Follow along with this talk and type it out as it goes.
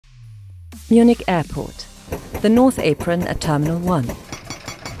Munich Airport, the North Apron at Terminal 1.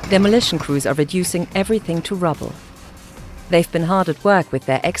 Demolition crews are reducing everything to rubble. They've been hard at work with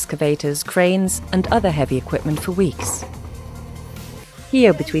their excavators, cranes and other heavy equipment for weeks.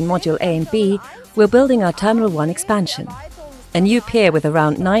 Here, between Module A and B, we're building our Terminal 1 expansion, a new pier with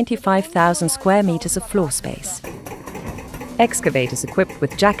around 95,000 square meters of floor space. Excavators equipped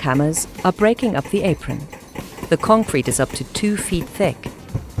with jackhammers are breaking up the apron. The concrete is up to 2 feet thick.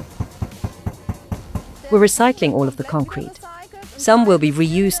 We're recycling all of the concrete. Some will be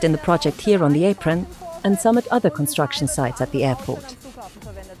reused in the project here on the apron, and some at other construction sites at the airport.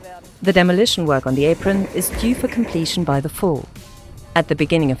 The demolition work on the apron is due for completion by the fall. At the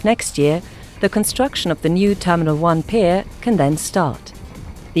beginning of next year, the construction of the new Terminal 1 pier can then start.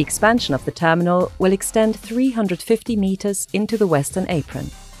 The expansion of the terminal will extend 350 meters into the western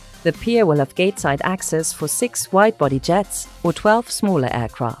apron. The pier will have gateside access for 6 wide-body jets or 12 smaller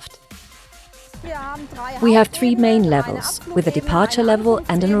aircraft. We have 3 main levels, with a departure level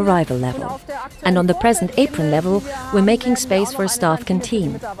and an arrival level. And on the present apron level, we're making space for a staff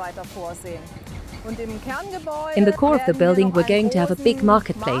canteen. In the core of the building, we're going to have a big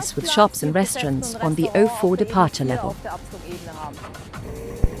marketplace with shops and restaurants on the O4 departure level.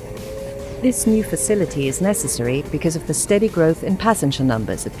 This new facility is necessary because of the steady growth in passenger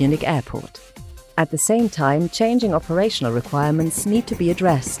numbers at Munich Airport. At the same time, changing operational requirements need to be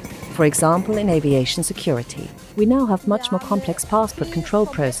addressed, for example in aviation security. We now have much more complex passport control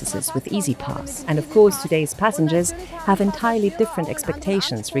processes with EasyPass, and of course today's passengers have entirely different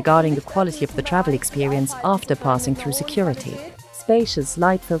expectations regarding the quality of the travel experience after passing through security. Spacious,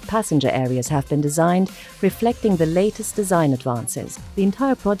 light-filled passenger areas have been designed, reflecting the latest design advances. The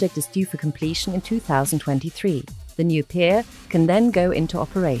entire project is due for completion in 2023. The new pier can then go into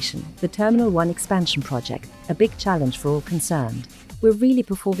operation. The Terminal 1 expansion project, a big challenge for all concerned. We're really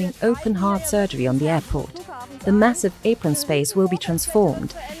performing open heart surgery on the airport. The massive apron space will be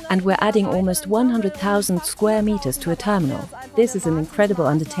transformed, and we're adding almost 100,000 square meters to a terminal. This is an incredible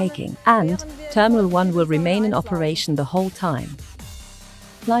undertaking, and Terminal 1 will remain in operation the whole time.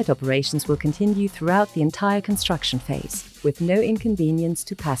 Flight operations will continue throughout the entire construction phase, with no inconvenience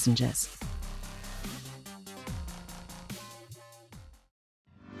to passengers.